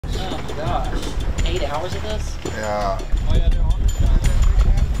gosh. 8 hours of this? Yeah. Oh yeah, they're on this guy.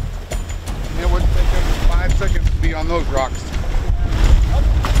 It would take them 5 seconds to be on those rocks.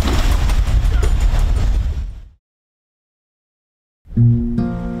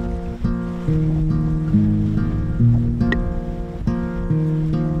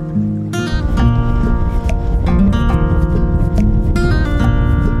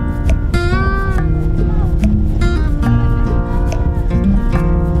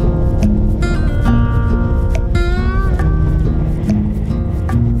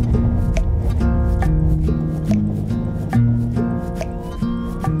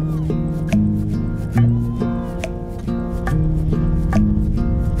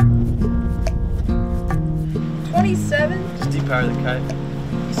 27? Just depower the kite.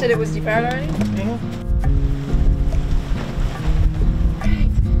 You said it was depowered already?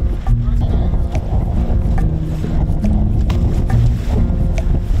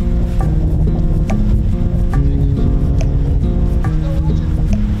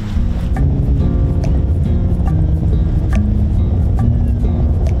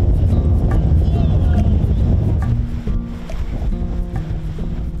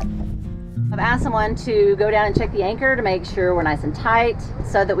 I've asked someone to go down and check the anchor to make sure we're nice and tight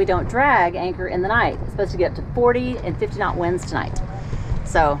so that we don't drag anchor in the night. It's supposed to get up to 40 and 50 knot winds tonight.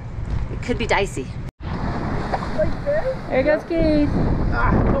 So it could be dicey. There goes Keith.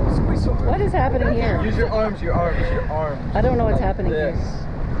 Don't squeeze so hard. What is happening here? Use your arms, your arms, your arms. I don't know what's like happening this. here.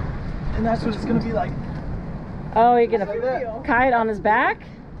 And that's what it's gonna be like. Oh, you're gonna Like that. kite on his back?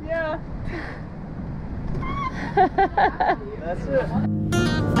 Yeah. That's it.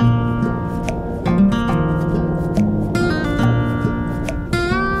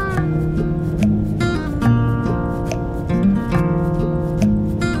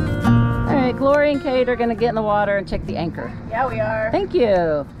 Glory and Kate are going to get in the water and check the anchor. Yeah, we are. Thank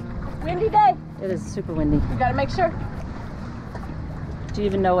you. Windy day. It is super windy. We gotta make sure. Do you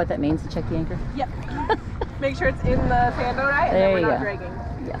even know what that means to check the anchor? Yep. Make sure it's in the sand, all right? And There then we're you not go. dragging.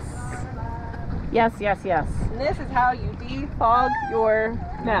 Yes. Yes, yes, yes. And this is how you defog your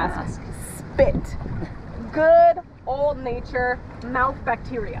mask. Spit. Good old nature mouth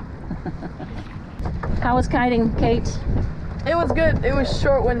bacteria. How was kiting, Kate? It was good. It was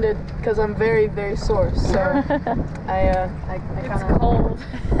short-winded because I'm very, very sore. So I It's kind of cold.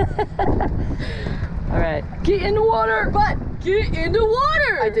 All right. get in the water. But get in the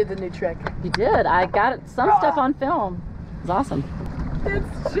water. I did the new trick. You did. I got some stuff on film. It was awesome.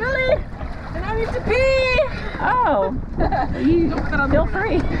 It's chilly. And I need to pee. Oh, you feel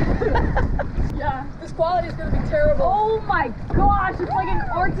free. Yeah, this quality is gonna be terrible. Oh my gosh, it's like an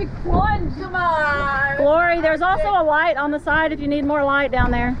Arctic plunge. Come on. Glory, there's also a light on the side if you need more light down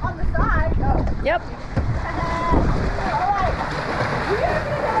there. On the side. Oh. Yep. Alright.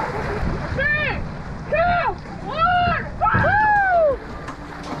 3, 2, 1. Woo!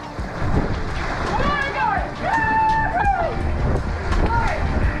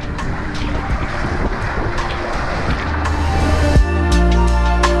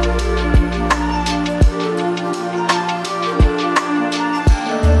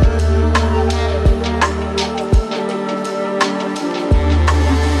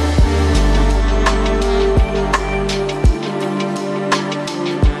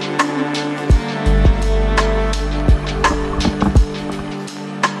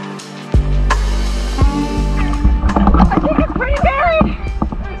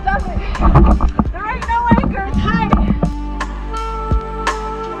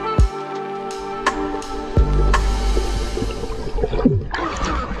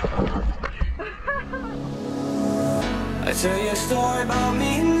 I tell you a story about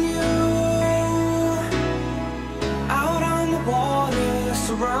me and you, out on the water,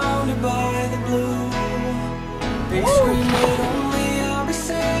 surrounded by the blue. They scream that only I'll be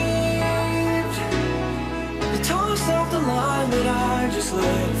saved. They toss off the line, but I just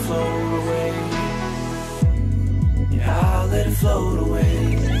let it float away. Yeah, I'll let it float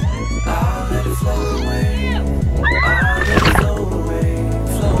away. I'll let it float away. I'll let it float away.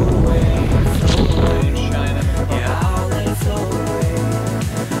 Float away. Float away. Yeah, I'll let it float away.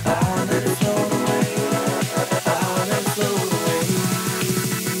 I'll let it float away. I'll let it float away.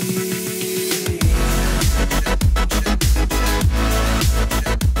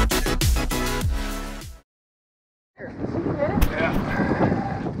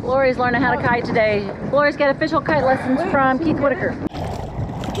 Glory's learning how to kite today. Glory's got official kite lessons from Keith Whitaker.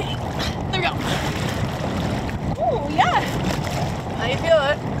 There we go. Oh, yeah. How you feel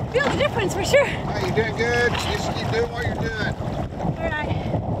it? Feel the difference for sure. Hey, you're doing good. Just keep doing what you're doing. All right.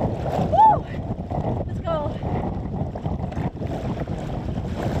 Woo! Let's go.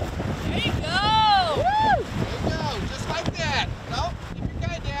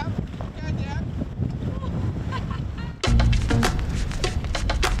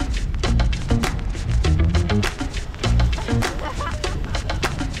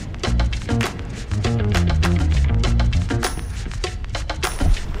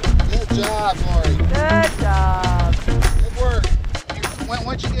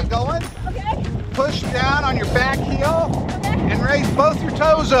 going. Okay. Push down on your back heel and raise both your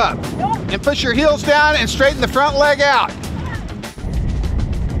toes up. And push your heels down and straighten the front leg out.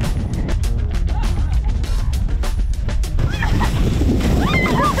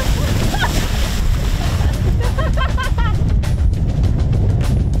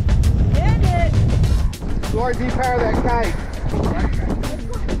 Lord, depower that kite.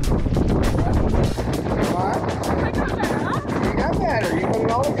 What? You got better. You put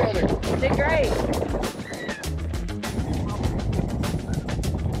it all together. You did great.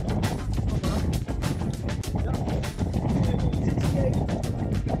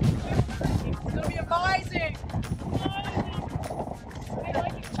 It's gonna be amazing. I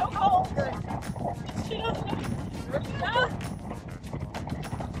like you so cold.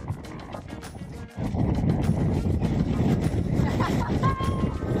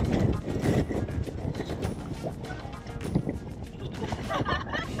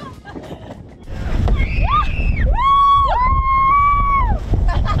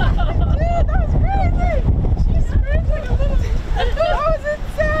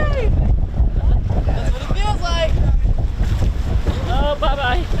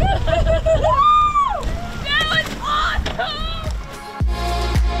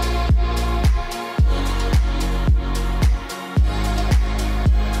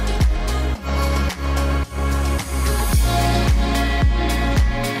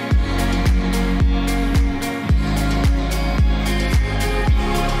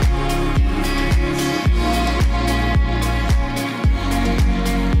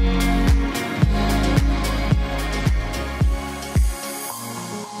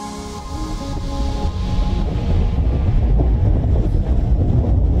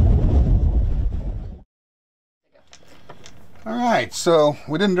 Alright, so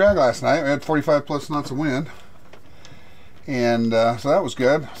we didn't drag last night. We had 45 plus knots of wind. And so that was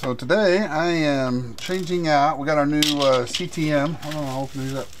good. So today I am changing out. We got our new CTM. Hold on, I'll open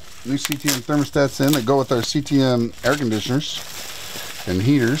these up. New CTM thermostats in that go with our CTM air conditioners and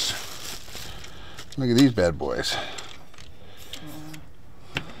heaters. Look at these bad boys.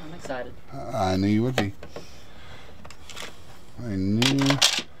 I'm excited. I knew you would be. I knew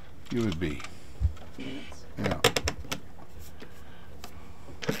you would be. Yeah.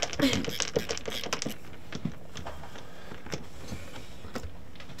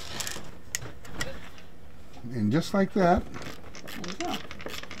 And just like that. There you go. You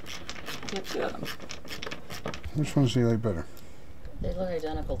have 2 of them. Which ones do you like better? They look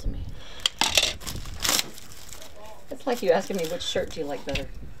identical to me. It's like you asking me which shirt do you like better?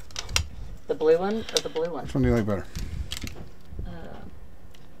 The blue one or the blue one? Which one do you like better?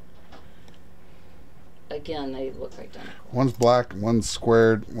 Again, they look identical. One's black, one's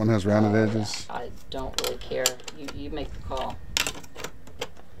squared, one has rounded edges. I don't really care. You make the call.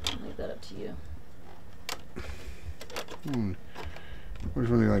 I'll leave that up to you. Which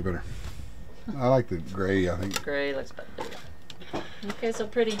one do you like better? I like the gray, I think. Gray looks better. There you go. Okay, so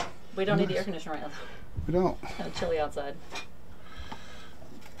pretty. We don't need the air conditioner right now. We don't. It's kind of chilly outside.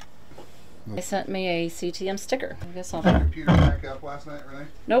 They sent me a CTM sticker. I guess I'll... Computer back up last night, Renee?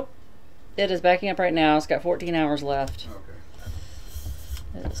 Nope. It is backing up right now. It's got 14 hours left.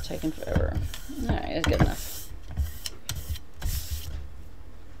 Okay. It is taking forever. Alright, it's good enough.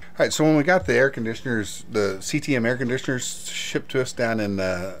 Alright, so when we got the air conditioners, the CTM air conditioners shipped to us down in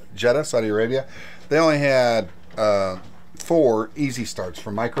Jeddah, Saudi Arabia, they only had 4 easy starts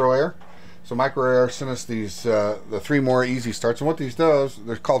from MicroAir. So MicroAir sent us these, the 3 more easy starts. And what these does,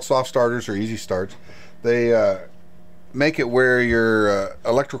 they're called soft starters or easy starts. They make it where your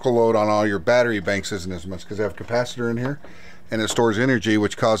electrical load on all your battery banks isn't as much because they have a capacitor in here and it stores energy,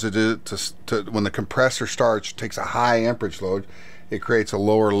 which causes it to when the compressor starts, takes a high amperage load, it creates a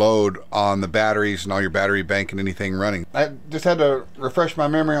lower load on the batteries and all your battery bank and anything running. I just had to refresh my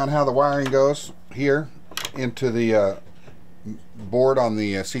memory on how the wiring goes here into the board on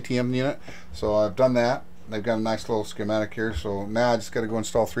the CTM unit. So I've done that. They've got a nice little schematic here. So now I just got to go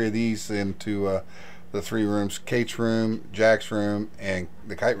install 3 of these into the 3 rooms: Kate's room, Jack's room, and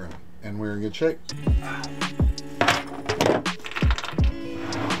the kite room. And we're in good shape.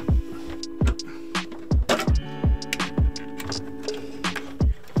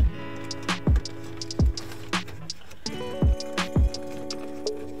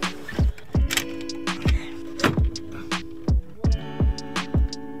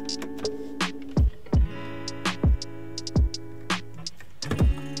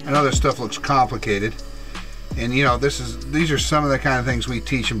 I know this stuff looks complicated, and you know these are some of the kind of things we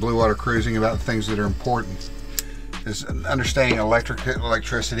teach in blue water cruising about things that are important. is understanding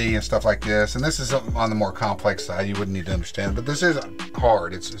electricity and stuff like this. And this is on the more complex side. You wouldn't need to understand, but this is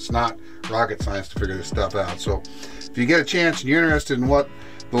hard. It's not rocket science to figure this stuff out. So if you get a chance and you're interested in what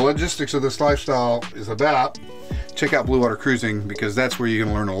the logistics of this lifestyle is about, check out Blue Water Cruising, because that's where you're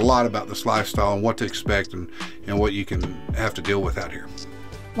going to learn a lot about this lifestyle and what to expect and what you can have to deal with out here.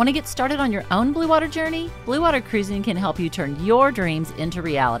 Want to get started on your own Blue Water journey? Blue Water Cruising can help you turn your dreams into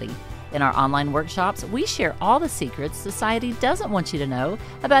reality. In our online workshops, we share all the secrets society doesn't want you to know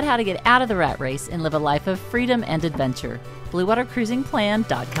about how to get out of the rat race and live a life of freedom and adventure.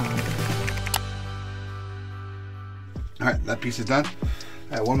 BlueWaterCruisingPlan.com. All right, that piece is done.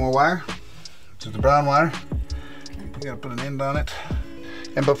 I have one more wire. This is the brown wire. You gotta put an end on it.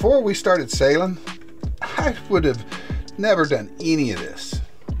 And before we started sailing, I would have never done any of this.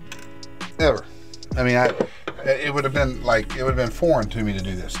 Ever. I mean, it would have been foreign to me to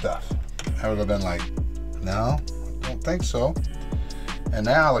do this stuff. I would have been like, no, I don't think so. And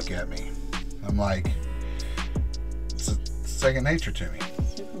now look at me. I'm like, it's second nature to me.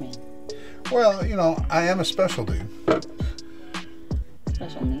 Superman. Well, you know, I am a special dude.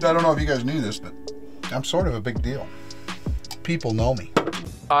 Special needs. I don't know if you guys knew this, but I'm sort of a big deal. People know me.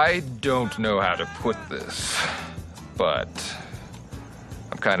 I don't know how to put this, but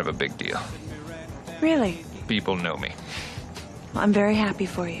I'm kind of a big deal. Really? People know me. Well, I'm very happy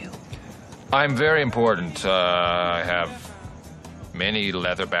for you. I'm very important. I have many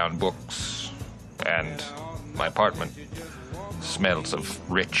leather-bound books, and my apartment smells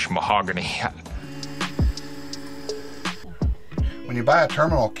of rich mahogany. When you buy a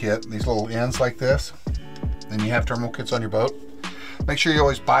terminal kit, these little ends like this, and you have terminal kits on your boat, make sure you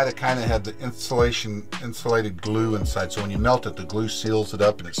always buy the kind that had the insulated glue inside, so when you melt it, the glue seals it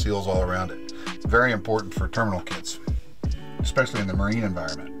up and it seals all around it. It's very important for terminal kits, especially in the marine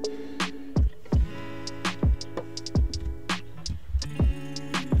environment.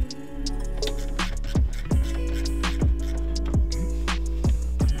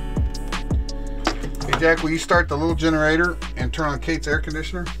 Hey Jack, will you start the little generator and turn on Kate's air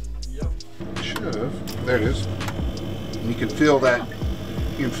conditioner? Yep. Should have. There it is. And you can feel that.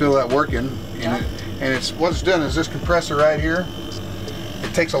 You can feel that working. And, it's what's done is this compressor right here.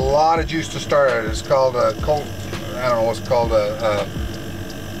 It takes a lot of juice to start it. It's called a cold. I don't know what's called a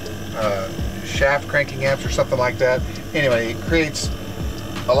shaft cranking amps or something like that. Anyway, it creates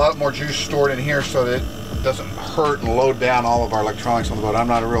a lot more juice stored in here so that it doesn't hurt and load down all of our electronics on the boat. I'm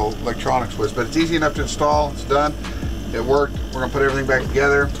not a real electronics whiz, but it's easy enough to install. It's done. It worked. We're gonna put everything back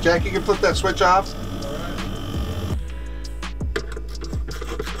together. Jack, you can flip that switch off.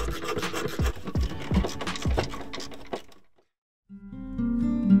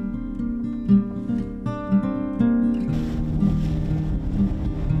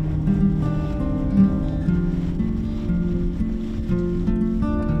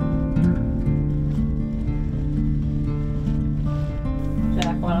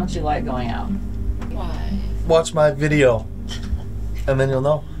 Why don't you like going out? Why? Watch my video, and then you'll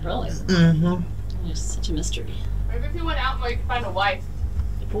know. Really? Mm-hmm. You're such a mystery. Maybe if you went out more, you could find a wife.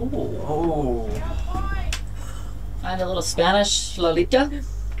 Ooh. Oh. Find a little Spanish Lolita.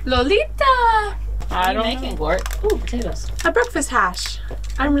 Lolita! What are you making, Gort? Ooh, potatoes. A breakfast hash.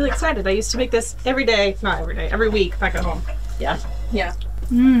 I'm really excited. I used to make this every day. Not every day. Every week back at home. Yeah? Yeah.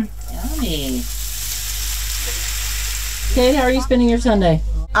 Yummy. Kate, how are you spending your Sunday?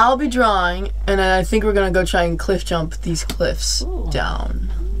 I'll be drawing, and then I think we're gonna go try and cliff jump these cliffs Ooh. down.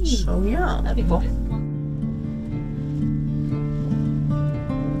 So yeah. That'd be cool.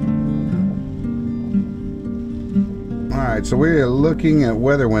 All right, so we're looking at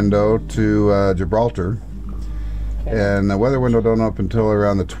weather window to Gibraltar, and the weather window don't open until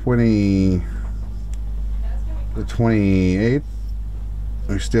around the 28th.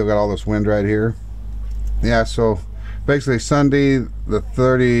 We still got all this wind right here. Yeah, so basically Sunday the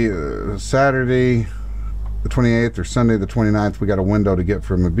 30th, Saturday the 28th, or Sunday the 29th, we got a window to get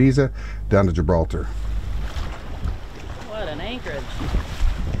from Ibiza down to Gibraltar. What an anchorage.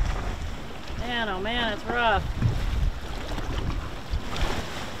 Man, oh man, it's rough.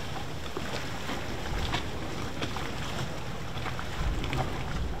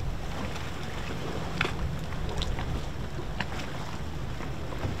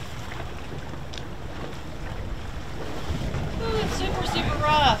 Ooh, it's super, super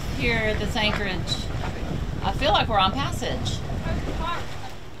rough here at this anchorage. I feel like we're on passage.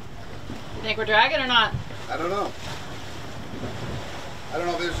 You think we're dragging or not? I don't know. I don't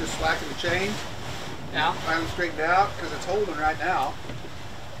know if it's just slacking the chain. No. Finally straightened out because it's holding right now.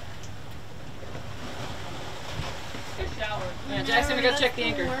 Yeah, Jack's gonna go check the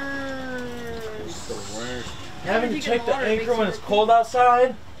anchor. Haven't you checked the anchor when it's cold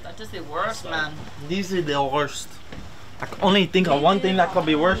outside? That is the worst, man. These are the worst. I can only think of one thing that could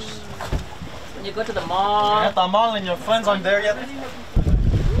be worse. When you go to the mall. At the mall and your friends aren't there yet.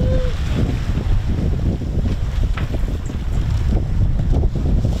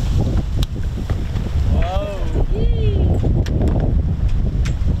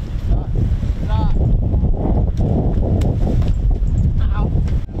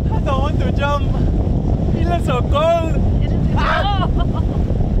 I don't want to jump. It looks so cold.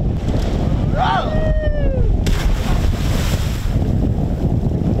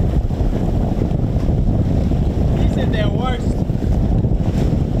 These are the worst.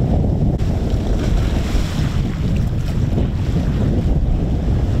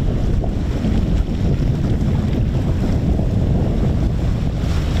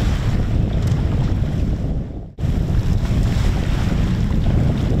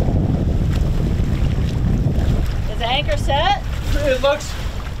 Is the anchor set? It looks,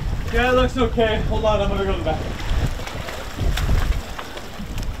 yeah, it looks okay. Hold on, I'm gonna go to the back.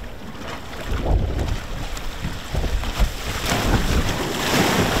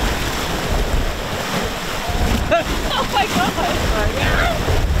 Oh my god!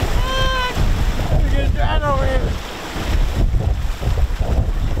 We're gonna drown over here.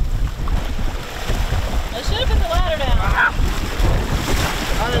 I should have put the ladder down.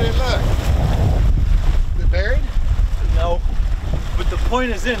 How did it look? Is it buried? No, but the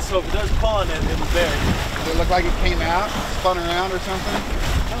point is in, so if it does pull on it, it was buried. Does it look like it came out, spun around or something?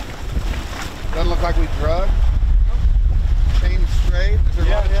 Doesn't look like we drug. Chain straight. Is there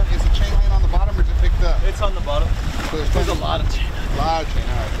is the chain laying on the bottom or is it picked up? It's on the bottom. So There's a lot of chain. A lot of chain.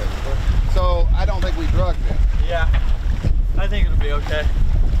 All right, good. So I don't think we drugged it. Yeah, I think it'll be okay.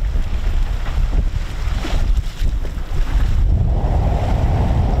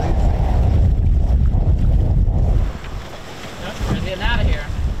 We're getting out of here.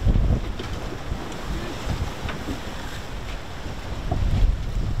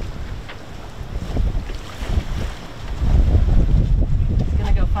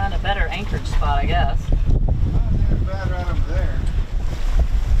 Gonna go find a better anchorage spot, I guess. Not too bad right over there.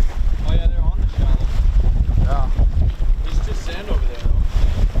 Oh yeah, they're on the shallow. Yeah. There's just sand over there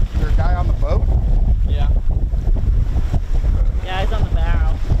though. Is there a guy on the boat? Yeah. Yeah, he's on the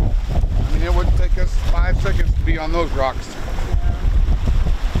barrel. I mean, it wouldn't take us 5 seconds to be on those rocks.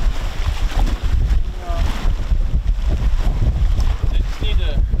 They just need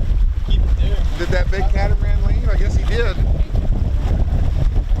to keep it there. Did that big catamaran leave? I guess he did. Just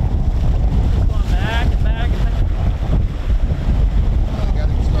going back and back and back. I got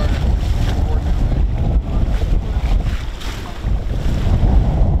him started.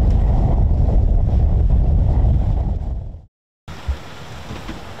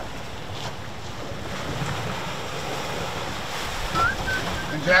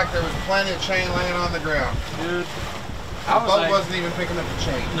 And Jack, there was plenty of chain laying on the ground. Dude, The boat wasn't even picking up the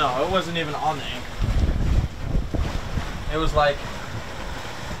chain. no, it wasn't even on the anchor. It was like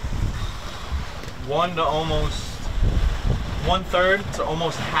 1 to almost 1/3 to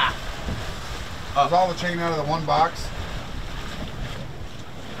almost half. Was all the chain out of the one box?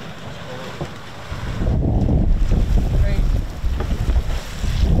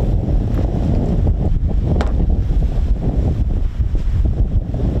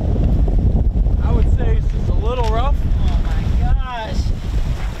 I would say it's just a little rough. Oh my gosh.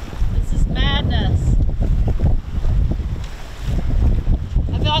 This is madness.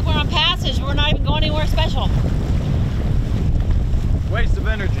 I feel like we're on passage. We're not even going anywhere special. Waste of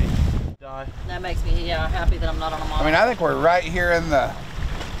energy. Die. That makes me happy that I'm not on a mall. I mean, I think we're right here in the.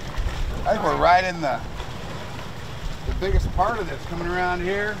 I think we're right in the biggest part of this coming around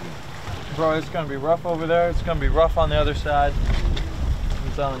here. Bro, it's gonna be rough over there. It's gonna be rough on the other side.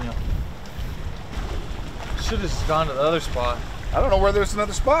 I'm telling you. Should have just gone to the other spot. I don't know where there's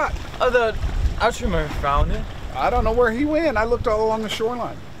another spot. Oh, the outremer found it. I don't know where he went. I looked all along the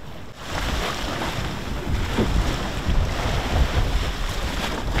shoreline.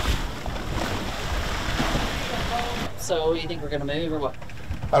 So you think we're gonna move or what?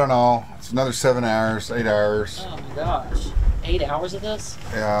 I don't know. It's another 7 hours, 8 hours. Oh my gosh. 8 hours of this?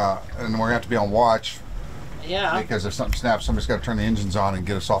 Yeah, and we're gonna have to be on watch Yeah. because if something snaps, somebody's got to turn the engines on and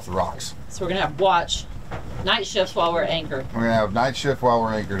get us off the rocks. So we're gonna have watch night shifts while we're anchored. We're gonna have night shift while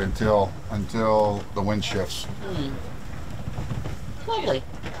we're anchored until the wind shifts. Lovely.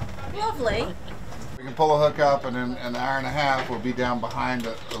 Lovely. We can pull a hook up, and in an hour and a half, we'll be down behind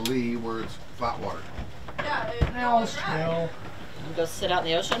a lee where it's flat water. And go sit out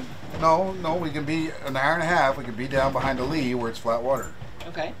in the ocean? No, we can be an hour and a half. We can be down behind a lee where it's flat water.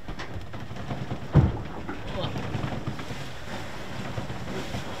 Okay.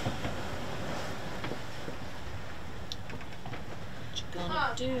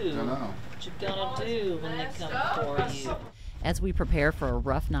 do? I know. What you gonna do when they come for you? As we prepare for a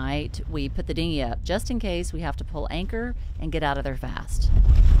rough night, we put the dinghy up just in case we have to pull anchor and get out of there fast.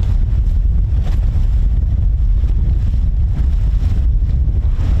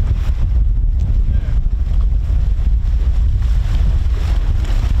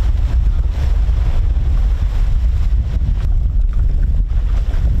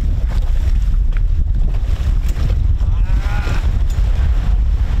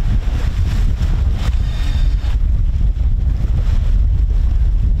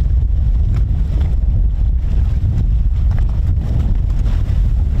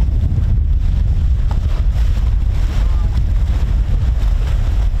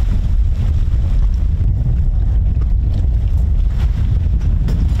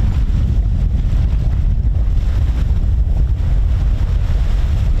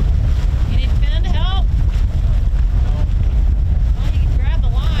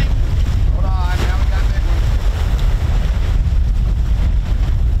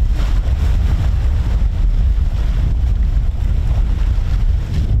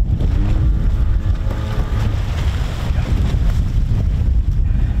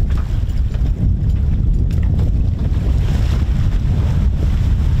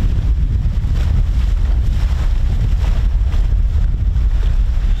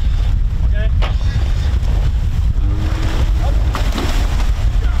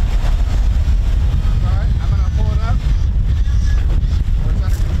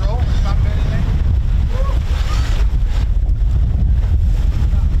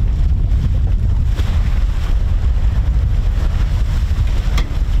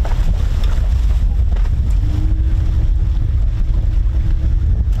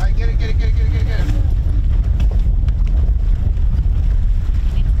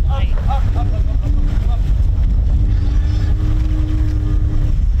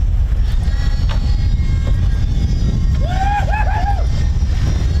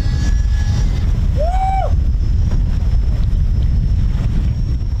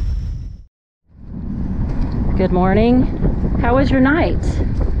 Good morning. How was your night?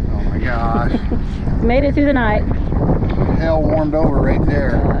 Oh my gosh. Made it through the night. Hell warmed over right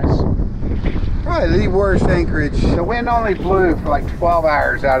there. Probably the worst anchorage. The wind only blew for like 12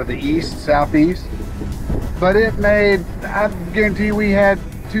 hours out of the east, southeast. But it made, I guarantee you, we had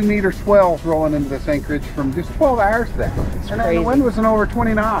 2-meter swells rolling into this anchorage from just 12 hours of that. And the wind wasn't over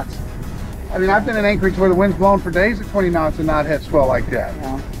 20 knots. I mean, I've been in anchorage where the wind's blown for days at 20 knots and not had swell like that.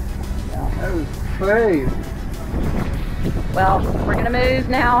 That was crazy. Well, we're gonna move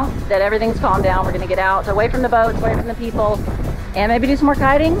now that everything's calmed down. We're gonna get out, away from the boats, away from the people, and maybe do some more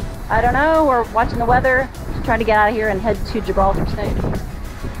kiting. I don't know, we're watching the weather, trying to get out of here and head to Gibraltar soon.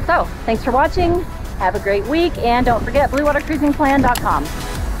 So, thanks for watching, have a great week, and don't forget bluewatercruisingplan.com.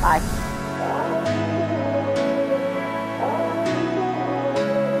 Bye.